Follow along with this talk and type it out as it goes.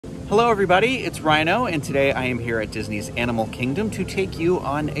Hello everybody, it's Rhino, and today I am here at Disney's Animal Kingdom to take you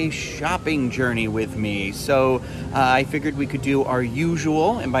on a shopping journey with me. So I figured we could do our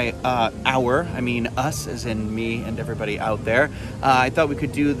usual, and by our, I mean us, as in me and everybody out there. I thought we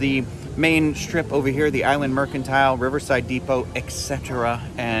could do the main strip over here, the Island Mercantile, Riverside Depot, etc.,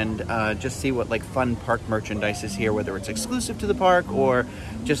 and just see what like fun park merchandise is here, whether it's exclusive to the park or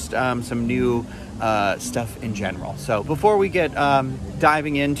just some new stuff in general. So before we get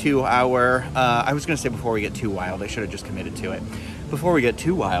diving into our, I was going to say before we get too wild, I should have just committed to it. Before we get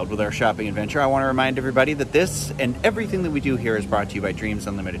too wild with our shopping adventure, I want to remind everybody that this and everything that we do here is brought to you by Dreams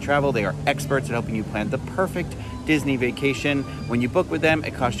Unlimited Travel. They are experts at helping you plan the perfect Disney vacation. When you book with them,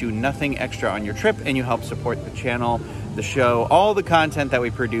 it costs you nothing extra on your trip, and you help support the channel, the show, all the content that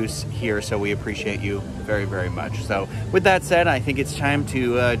we produce here, so we appreciate you very, very much. So with that said, I think it's time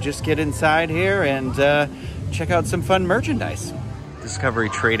to just get inside here and check out some fun merchandise. Discovery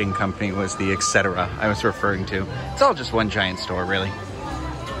Trading Company was the etc. I was referring to. It's all just one giant store, really.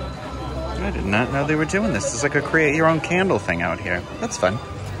 I did not know they were doing this. It's like a create your own candle thing out here. That's fun.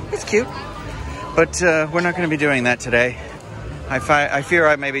 It's cute. But we're not going to be doing that today. I fear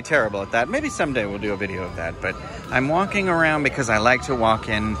I may be terrible at that. Maybe someday we'll do a video of that. But I'm walking around because I like to walk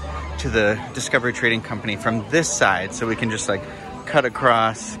in to the Discovery Trading Company from this side, so we can just like cut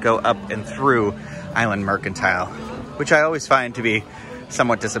across, go up and through Island Mercantile, which I always find to be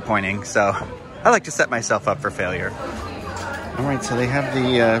somewhat disappointing. So I like to set myself up for failure. All right, so they have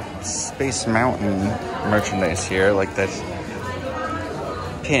the Space Mountain merchandise here, like this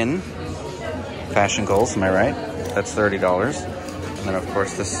pin, fashion goals, am I right? That's $30. And then of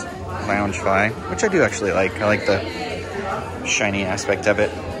course this Loungefly, which I do actually like. I like the shiny aspect of it.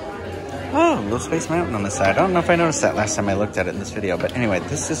 Oh, little Space Mountain on the side. I don't know if I noticed that last time I looked at it in this video, but anyway,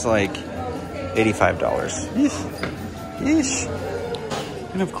 this is like $85. Yeesh.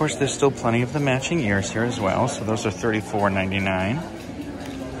 And of course, there's still plenty of the matching ears here as well. So those are $34.99.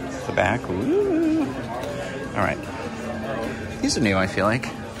 That's the back. Woo. All right. These are new, I feel like.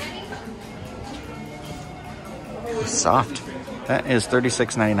 Soft. That is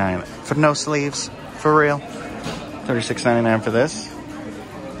 $36.99 for no sleeves. For real. $36.99 for this.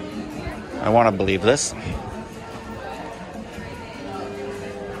 I want to believe this.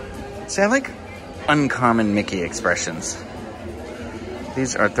 See, I like uncommon Mickey expressions.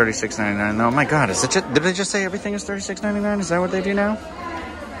 These are $36.99. Oh my God, is it just, did they just say everything is $36.99? Is that what they do now?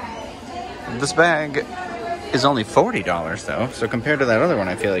 This bag is only $40 though, so compared to that other one,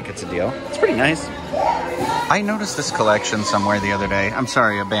 I feel like it's a deal. It's pretty nice. I noticed this collection somewhere the other day. I'm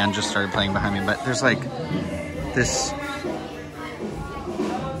sorry, a band just started playing behind me, but there's like this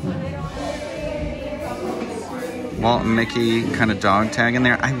Walt and Mickey kind of dog tag in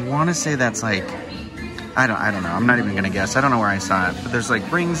there. I want to say that's like, I don't know. I'm not even going to guess. I don't know where I saw it. But there's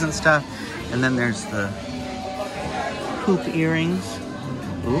like rings and stuff. And then there's the hoop earrings.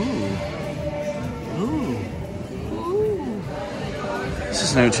 Ooh. Ooh. Ooh. This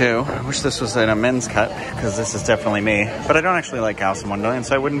is new too. I wish this was in a men's cut, because this is definitely me. But I don't actually like Alice in Wonderland,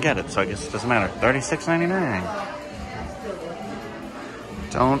 so I wouldn't get it. So I guess it doesn't matter. $36.99.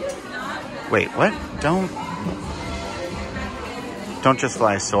 Don't. Wait, what? Don't just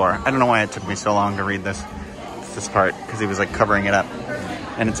fly sore. I don't know why it took me so long to read this part, because he was like covering it up,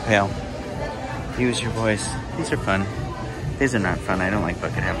 and it's pale. Use your voice. These are fun. These are not fun. I don't like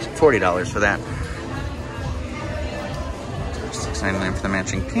bucket hats. $40 for that. $6.99 for the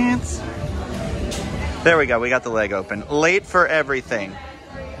matching pants. There we go. We got the leg open. Late for everything.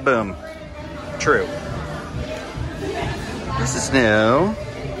 Boom. True. This is new.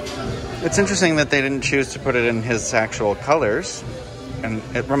 It's interesting that they didn't choose to put it in his actual colors. And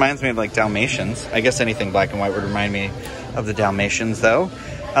it reminds me of like Dalmatians. I guess anything black and white would remind me of the Dalmatians though.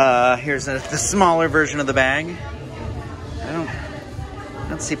 Here's the smaller version of the bag. I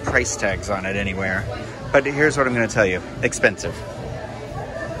don't see price tags on it anywhere. But here's what I'm going to tell you. Expensive.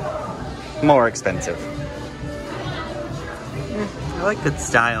 More expensive. I like the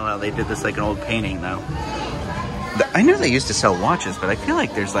style how they did this like an old painting though. I know they used to sell watches, but I feel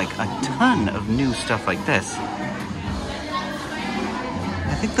like there's like a ton of new stuff like this.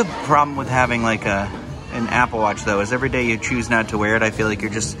 I think the problem with having like an Apple Watch though is every day you choose not to wear it, I feel like you're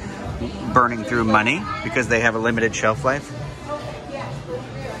just burning through money because they have a limited shelf life.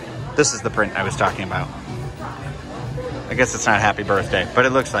 This is the print I was talking about. I guess it's not Happy Birthday, but it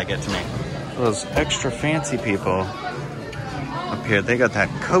looks like it to me. Those extra fancy people up here, they got that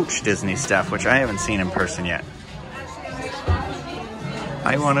Coach Disney stuff, which I haven't seen in person yet.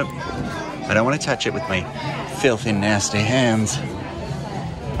 I don't want to touch it with my filthy, nasty hands.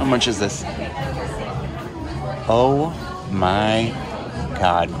 How much is this? Oh my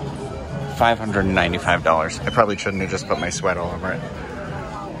God. $595. I probably shouldn't have just put my sweat all over it.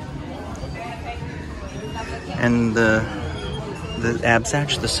 And the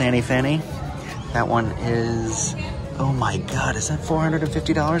Absatch, the Sanny Fanny, that one is, oh my God, is that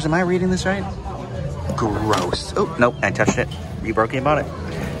 $450? Am I reading this right? Gross. Oh, nope, I touched it. You broke me about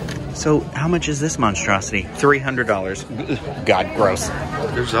it. So how much is this monstrosity? $300. God, gross.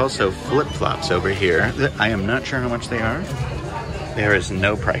 There's also flip-flops over here. I am not sure how much they are. There is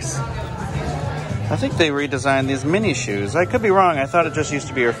no price. I think they redesigned these mini shoes. I could be wrong. I thought it just used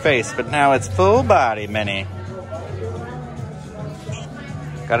to be your face, but now it's full body mini.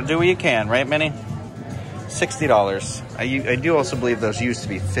 Gotta do what you can, right, Minnie? $60. I do also believe those used to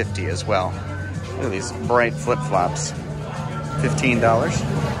be $50 as well. Look at these bright flip-flops. $15.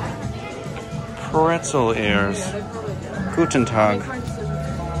 Pretzel ears. Guten Tag.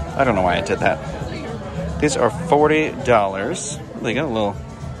 I don't know why I did that. These are $40. They got a little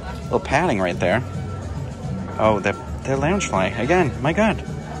padding right there. Oh, they're Loungefly. Again, my God.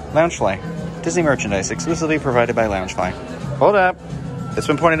 Loungefly. Disney merchandise exclusively provided by Loungefly. Hold up. It's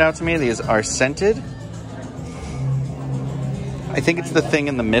been pointed out to me, these are scented. I think it's the thing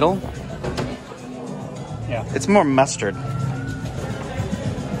in the middle. Yeah. It's more mustard.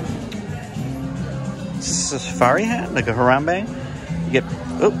 Safari hat, like a Harambe. You get,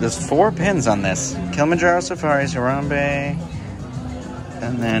 oh, there's 4 pins on this. Kilimanjaro Safaris, Harambe,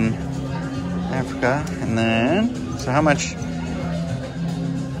 and then Africa, and then, so how much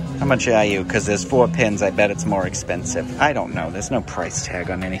are you? Because there's 4 pins, I bet it's more expensive. I don't know, there's no price tag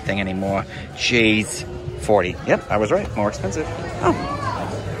on anything anymore. Jeez, 40. Yep, I was right, more expensive. Oh,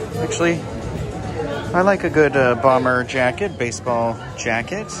 actually, I like a good bomber jacket, baseball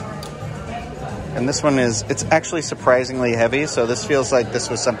jacket. And this one is, it's actually surprisingly heavy, so this feels like this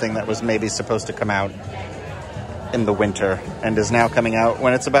was something that was maybe supposed to come out in the winter and is now coming out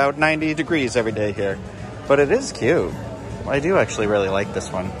when it's about 90 degrees every day here. But it is cute. I do actually really like this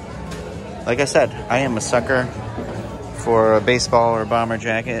one. Like I said, I am a sucker for a baseball or bomber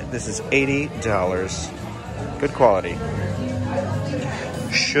jacket. This is $80. Good quality.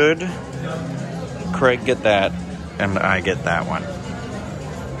 Should Craig get that and I get that one?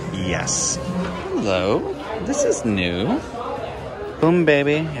 Yes. Hello. This is new. Boom,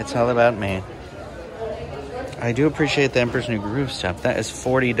 baby. It's all about me. I do appreciate the Emperor's New Groove stuff. That is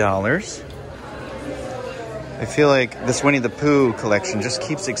 $40. I feel like this Winnie the Pooh collection just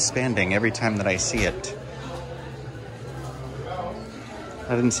keeps expanding every time that I see it.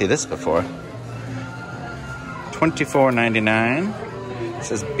 I didn't see this before. $24.99. It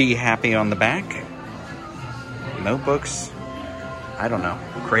says Be Happy on the back. Notebooks. I don't know.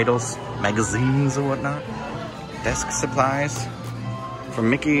 Cradles, magazines or whatnot. Desk supplies. For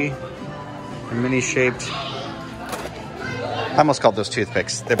Mickey. They're mini-shaped. I almost called those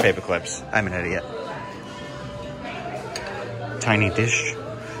toothpicks. They're paper clips. I'm an idiot. Tiny dish.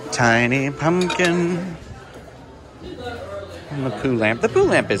 Tiny pumpkin. And the Pooh lamp. The Pooh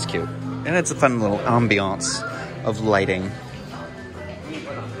lamp is cute. And it's a fun little ambiance of lighting.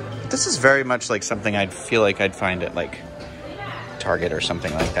 This is very much like something I'd feel like I'd find at like Target or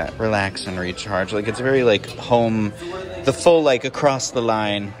something like that. Relax and recharge. Like it's very like home, the full like across the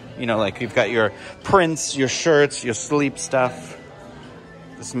line. You know, like you've got your prints, your shirts, your sleep stuff.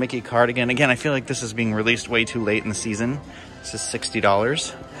 This Mickey cardigan. Again, I feel like this is being released way too late in the season. This is $60.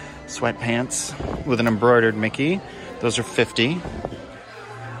 Sweatpants with an embroidered Mickey. Those are $50.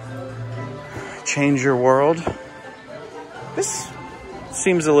 Change Your World. This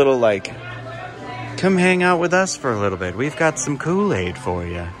seems a little like, come hang out with us for a little bit. We've got some Kool-Aid for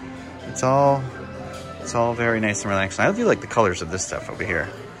you. It's all very nice and relaxing. I do like the colors of this stuff over here.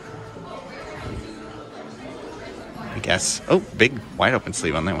 I guess. Oh, big wide open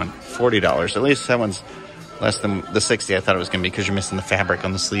sleeve on that one. $40. At least that one's less than the 60 I thought it was going to be because you're missing the fabric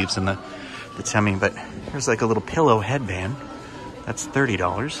on the sleeves and the tummy. But here's like a little pillow headband. That's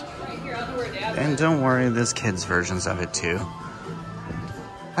 $30. And don't worry, there's kids' versions of it too.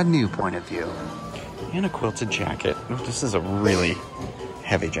 A new point of view. And a quilted jacket. This is a really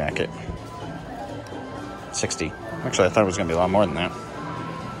heavy jacket. $60. Actually, I thought it was going to be a lot more than that.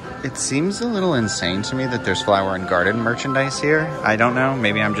 It seems a little insane to me that there's flower and garden merchandise here. I don't know.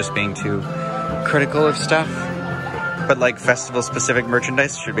 Maybe I'm just being too critical of stuff. But like festival-specific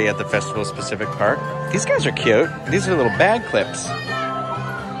merchandise should be at the festival-specific park. These guys are cute. These are little bag clips.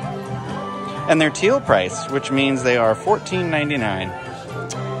 And they're teal price, which means they are $14.99.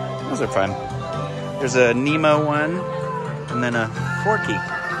 Those are fun. There's a Nemo one, and then a Forky.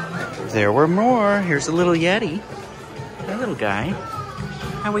 There were more. Here's a little Yeti. Hey, little guy.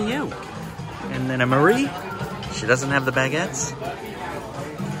 How are you? And then a Marie. She doesn't have the baguettes.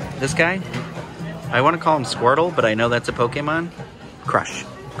 This guy, I want to call him Squirtle, but I know that's a Pokemon. Crush.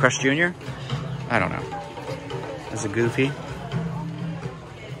 Crush Jr.? I don't know. There's a Goofy.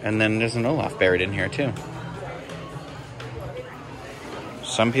 And then there's an Olaf buried in here too.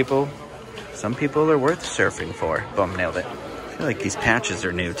 Some people are worth surfing for. Boom, nailed it. I feel like these patches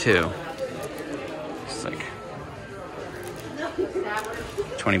are new too. It's like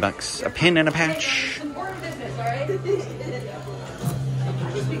 20 bucks. A pin and a patch.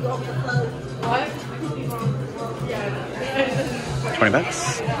 20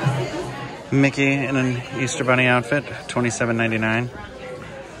 bucks. Mickey in an Easter Bunny outfit, $27.99.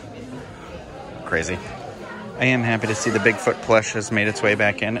 Crazy. I am happy to see the Bigfoot plush has made its way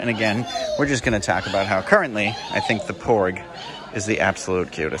back in. And again, we're just going to talk about how currently I think the Porg is the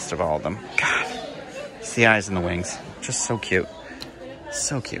absolute cutest of all of them. God, it's the eyes and the wings. Just so cute.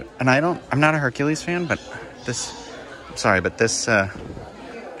 So cute. And I'm not a Hercules fan, but this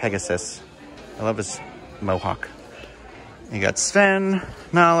Pegasus, I love his mohawk. You got Sven,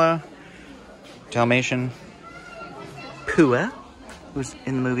 Nala, Dalmatian, Pua, who's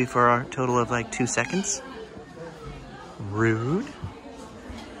in the movie for a total of like 2 seconds. Rude.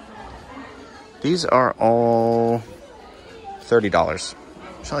 These are all $30. I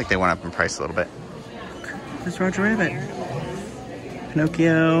feel like they went up in price a little bit. There's Roger Rabbit.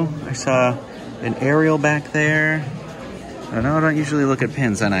 Pinocchio. I saw an Ariel back there. I know I don't usually look at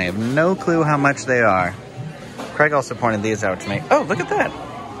pins, and I have no clue how much they are. Craig also pointed these out to me. Oh, look at that.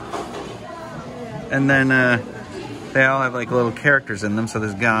 And then they all have like little characters in them. So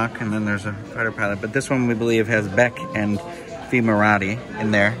there's Gok, and then there's a fighter pilot. But this one we believe has Beck and Vimarati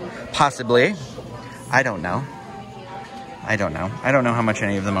in there. Possibly. I don't know. I don't know how much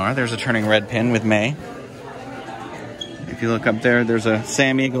any of them are. There's a turning red pin with May. If you look up there, there's a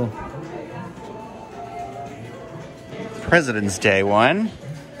Sam Eagle President's Day one.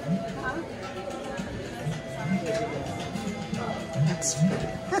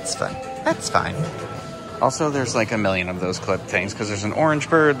 That's fun. That's fine. Also, there's like a million of those clip things because there's an Orange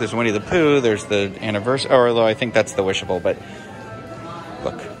Bird, there's Winnie the Pooh, there's the anniversary, although I think that's the Wishable, but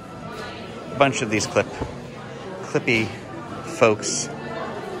look. A bunch of these clippy folks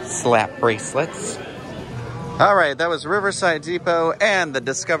slap bracelets. All right, that was Riverside Depot and the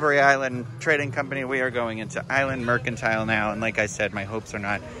Discovery Island Trading Company. We are going into Island Mercantile now, and like I said, my hopes are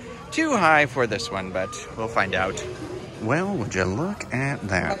not too high for this one, but we'll find out. Well, would you look at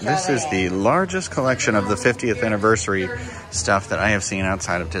that? This is the largest collection of the 50th anniversary stuff that I have seen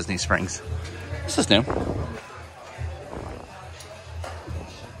outside of Disney Springs. This is new.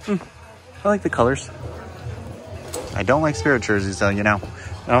 I like the colors. I don't like Spirit jerseys, though, you know.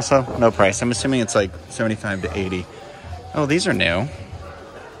 And also, no price. I'm assuming it's like 75 to 80. Oh, these are new.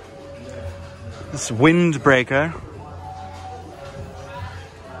 This Windbreaker.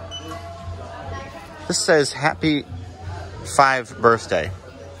 This says Happy 5 birthday.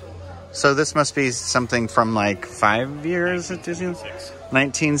 So this must be something from like 5 years at Disney?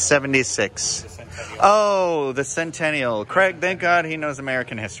 1976. Oh, the Centennial. Craig, thank God he knows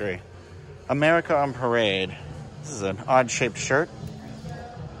American history. America on Parade. This is an odd-shaped shirt.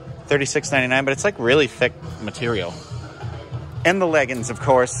 $36.99, but it's like really thick material. And the leggings, of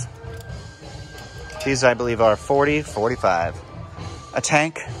course. These, I believe, are $40, $45. A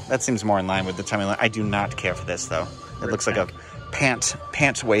tank. That seems more in line with the tummy line. I do not care for this, though. It looks like a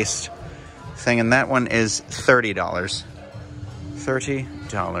pant waist thing, and that one is $30.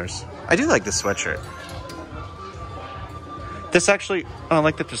 $30. I do like this sweatshirt. This actually, oh, I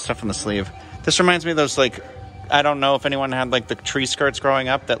like that there's stuff on the sleeve. This reminds me of those, like, I don't know if anyone had, like, the tree skirts growing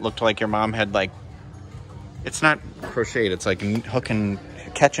up that looked like your mom had, like, it's not crocheted, it's like hook and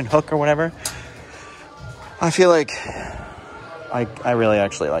catch and hook or whatever. I feel like I really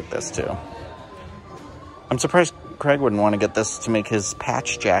actually like this, too. I'm surprised Craig wouldn't want to get this to make his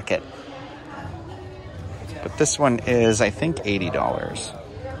patch jacket. But this one is, I think, $80.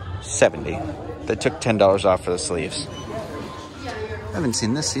 $70. They took $10 off for the sleeves. I haven't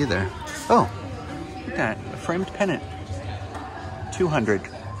seen this either. Oh, look at that. A framed pennant. $200.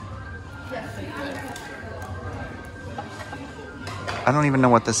 I don't even know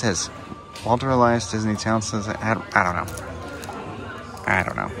what this is. Walter Elias Disney Town says, I don't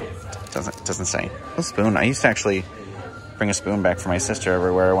know. Doesn't say. A spoon. I used to actually bring a spoon back for my sister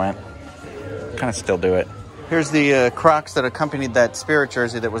everywhere I went. Kind of still do it. Here's the Crocs that accompanied that Spirit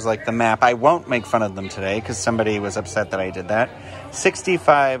jersey that was like the map. I won't make fun of them today because somebody was upset that I did that.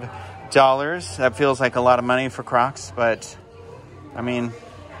 $65. That feels like a lot of money for Crocs, but I mean,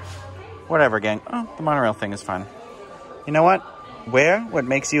 whatever, gang. Oh, the monorail thing is fun. You know what? Wear what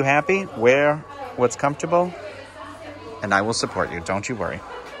makes you happy. Wear what's comfortable. And I will support you. Don't you worry.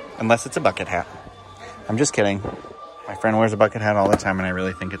 Unless it's a bucket hat. I'm just kidding. My friend wears a bucket hat all the time, and I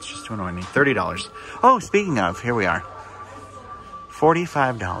really think it's just to annoy me. $30. Oh, speaking of, here we are.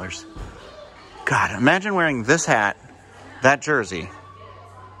 $45. God, imagine wearing this hat, that jersey,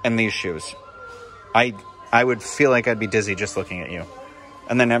 and these shoes. I would feel like I'd be dizzy just looking at you.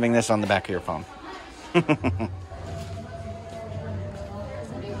 And then having this on the back of your phone.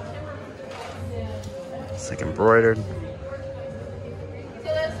 It's like embroidered.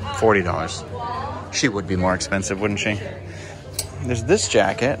 $40. She would be more expensive, wouldn't she? There's this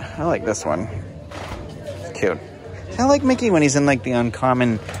jacket. I like this one. It's cute. I like Mickey when he's in like the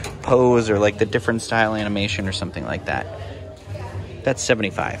uncommon pose or like the different style animation or something like that. That's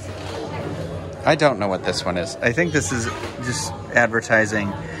 $75. I don't know what this one is. I think this is just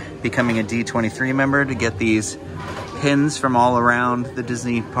advertising becoming a D23 member to get these pins from all around the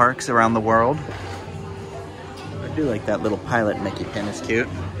Disney parks around the world. I do like that little pilot Mickey pin. It's cute.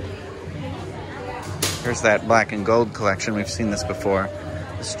 Here's that black and gold collection. We've seen this before.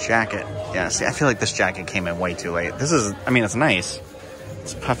 This jacket. Yeah, see, I feel like this jacket came in way too late. This is, I mean, it's nice.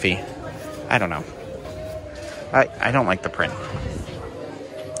 It's puffy. I don't know. I don't like the print.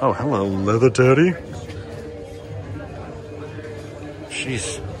 Oh, hello, leather daddy.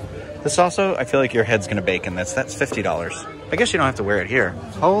 Jeez. This also, I feel like your head's gonna bake in this. That's $50. I guess you don't have to wear it here.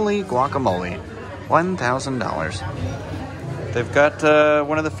 Holy guacamole. $1,000. They've got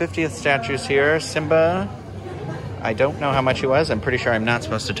one of the 50th statues here, Simba. I don't know how much he was. I'm pretty sure I'm not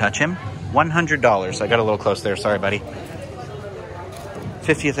supposed to touch him. $100. I got a little close there. Sorry, buddy.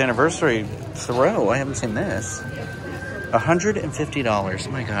 50th anniversary throw. I haven't seen this. $150.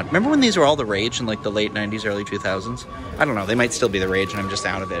 Oh my God. Remember when these were all the rage in like the late 90s, early 2000s? I don't know. They might still be the rage and I'm just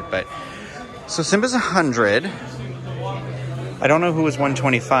out of it. But so Simba's 100. I don't know who was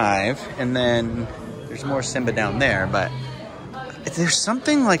 125. And then there's more Simba down there, but there's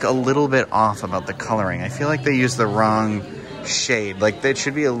something like a little bit off about the coloring. I feel like they used the wrong shade. Like it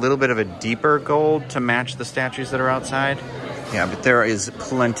should be a little bit of a deeper gold to match the statues that are outside. Yeah, but there is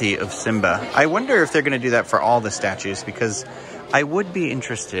plenty of Simba. I wonder if they're going to do that for all the statues, because I would be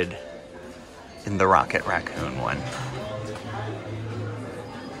interested in the Rocket Raccoon one.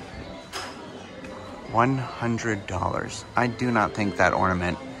 $100. I do not think that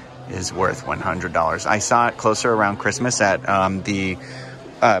ornament is worth $100. I saw it closer around Christmas at the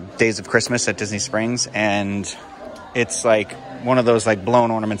Days of Christmas at Disney Springs, and it's like one of those like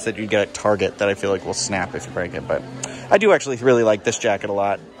blown ornaments that you get at Target that I feel like will snap if you break it. But I do actually really like this jacket a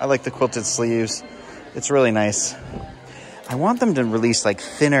lot. I like the quilted sleeves. It's really nice. I want them to release like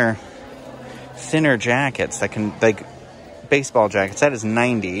thinner jackets that can, like baseball jackets. That is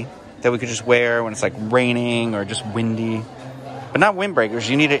 $90 that we could just wear when it's like raining or just windy. But not windbreakers.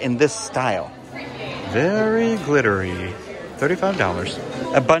 You need it in this style. Very glittery.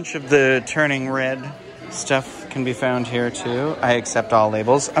 $35. A bunch of the turning red stuff can be found here too. I accept all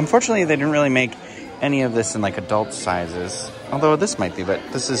labels. Unfortunately, they didn't really make any of this in like adult sizes. Although this might be, but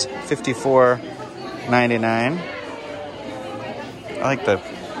this is $54.99. I like the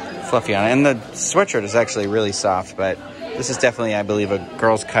fluffy on it. And the sweatshirt is actually really soft, but this is definitely, I believe, a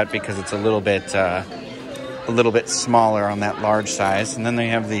girl's cut because it's a little bit smaller on that large size. And then they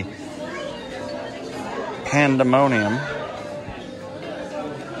have the Pandemonium.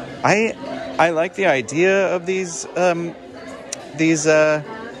 I like the idea of these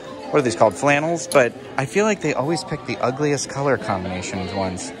what are these called? Flannels, but I feel like they always pick the ugliest color combinations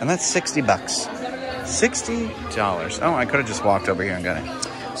ones. And that's $60. $60. Oh, I could have just walked over here and got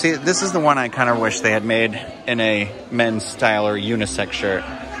it. See, this is the one I kind of wish they had made in a men's style or unisex shirt.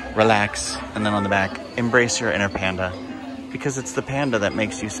 Relax, and then on the back, embrace your inner panda, because it's the panda that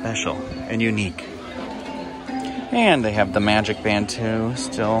makes you special and unique. And they have the magic band too,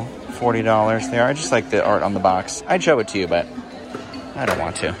 still $40 there. I just like the art on the box. I'd show it to you, but I don't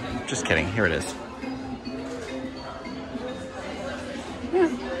want to. Just kidding, here it is. Yeah,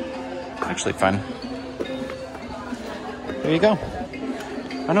 actually fun. There you go.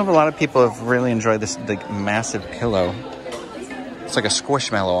 I know a lot of people have really enjoyed this like massive pillow. It's like a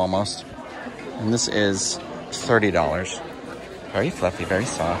squishmallow almost. And this is $30. Very fluffy, very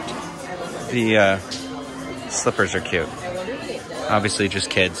soft. The slippers are cute. Obviously just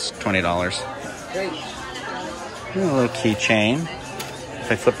kids, $20. And a little keychain.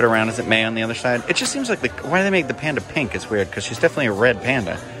 If I flip it around as it may on the other side. It just seems like, why do they make the panda pink? It's weird, because she's definitely a red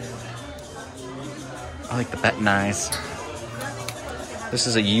panda. I like the button eyes. This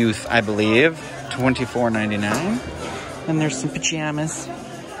is a youth, I believe. $24.99. And there's some pajamas.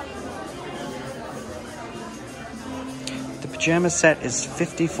 The pajama set is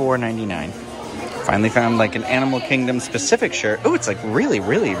 $54.99. Finally found like an Animal Kingdom specific shirt. Oh, it's like really,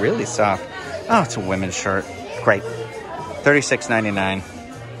 really, really soft. Oh, it's a women's shirt. Great. $36.99.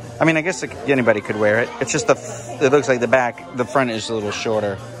 I mean, I guess anybody could wear it. It's just it looks like the front is a little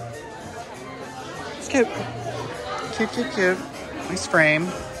shorter. It's cute. Cute, cute, cute. Nice frame.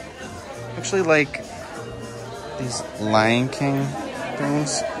 Actually like these Lion King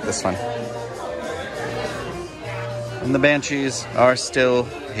things. This one. And the Banshees are still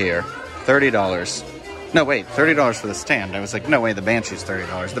here. $30. No, wait, $30 for the stand. I was like, no way, the Banshee's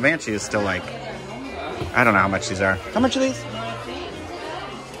 $30. The Banshee is still like, I don't know how much these are. How much are these?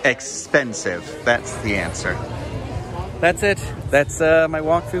 Expensive. That's the answer. That's it. That's my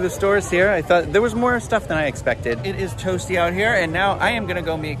walk through the stores here. I thought there was more stuff than I expected. It is toasty out here, and now I am gonna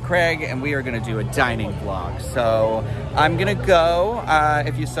go meet Craig, and we are gonna do a dining vlog. So I'm gonna go.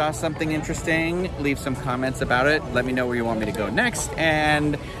 If you saw something interesting, leave some comments about it. Let me know where you want me to go next.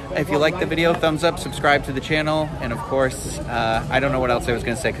 And if you like the video, thumbs up, subscribe to the channel. And of course, I don't know what else I was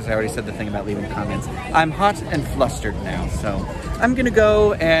gonna say because I already said the thing about leaving comments. I'm hot and flustered now, so I'm gonna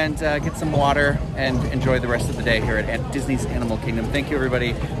go and get some water and enjoy the rest of the day here at Disney's Animal Kingdom. Thank you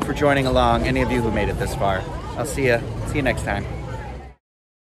everybody for joining along, any of you who made it this far. I'll see you next time.